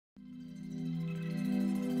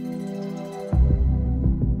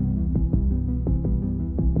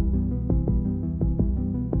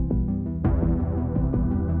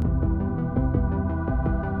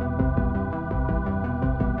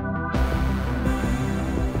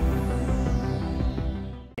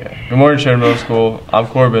Good morning, Sharon Middle School. I'm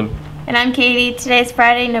Corbin. And I'm Katie. Today's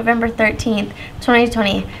Friday, November 13th,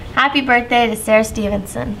 2020. Happy birthday to Sarah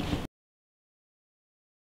Stevenson.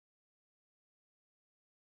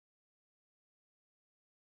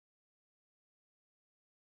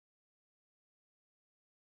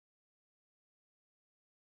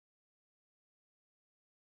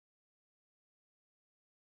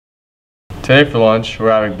 Today for lunch, we're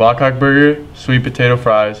having Blackhawk burger, sweet potato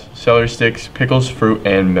fries, celery sticks, pickles, fruit,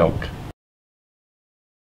 and milk.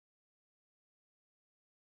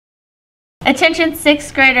 Attention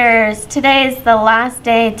 6th graders. Today is the last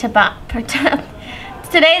day to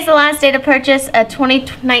purchase a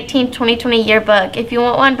 2019-2020 yearbook. If you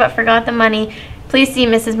want one but forgot the money, please see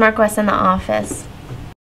Mrs. Marquess in the office.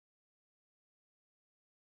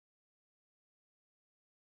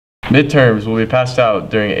 Midterms will be passed out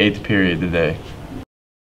during 8th period today.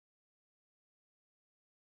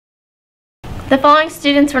 The following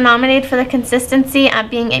students were nominated for the consistency at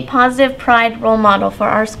being a positive pride role model for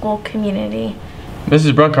our school community.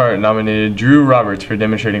 Mrs. Bruckhart nominated Drew Roberts for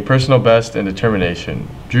demonstrating personal best and determination.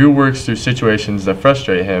 Drew works through situations that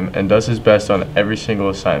frustrate him and does his best on every single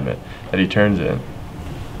assignment that he turns in.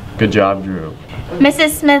 Good job, Drew.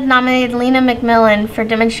 Mrs. Smith nominated Lena McMillan for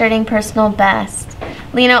demonstrating personal best.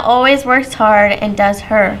 Lena always works hard and does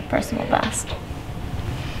her personal best.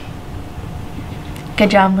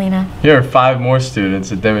 Good job, Lena. Here are 5 more students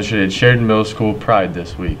that demonstrated Sheridan Middle School pride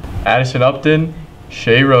this week. Addison Upton,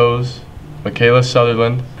 Shay Rose, Michaela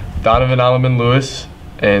Sutherland, Donovan Alleman Lewis,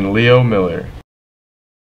 and Leo Miller.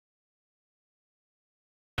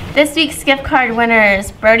 This week's gift card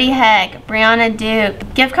winners: Brody Heck, Brianna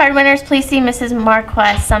Duke. Gift card winners, please see Mrs.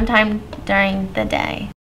 Marquess sometime during the day.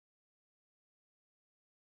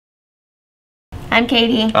 I'm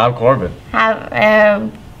Katie. I'm Corbin.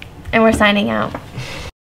 And we're signing out.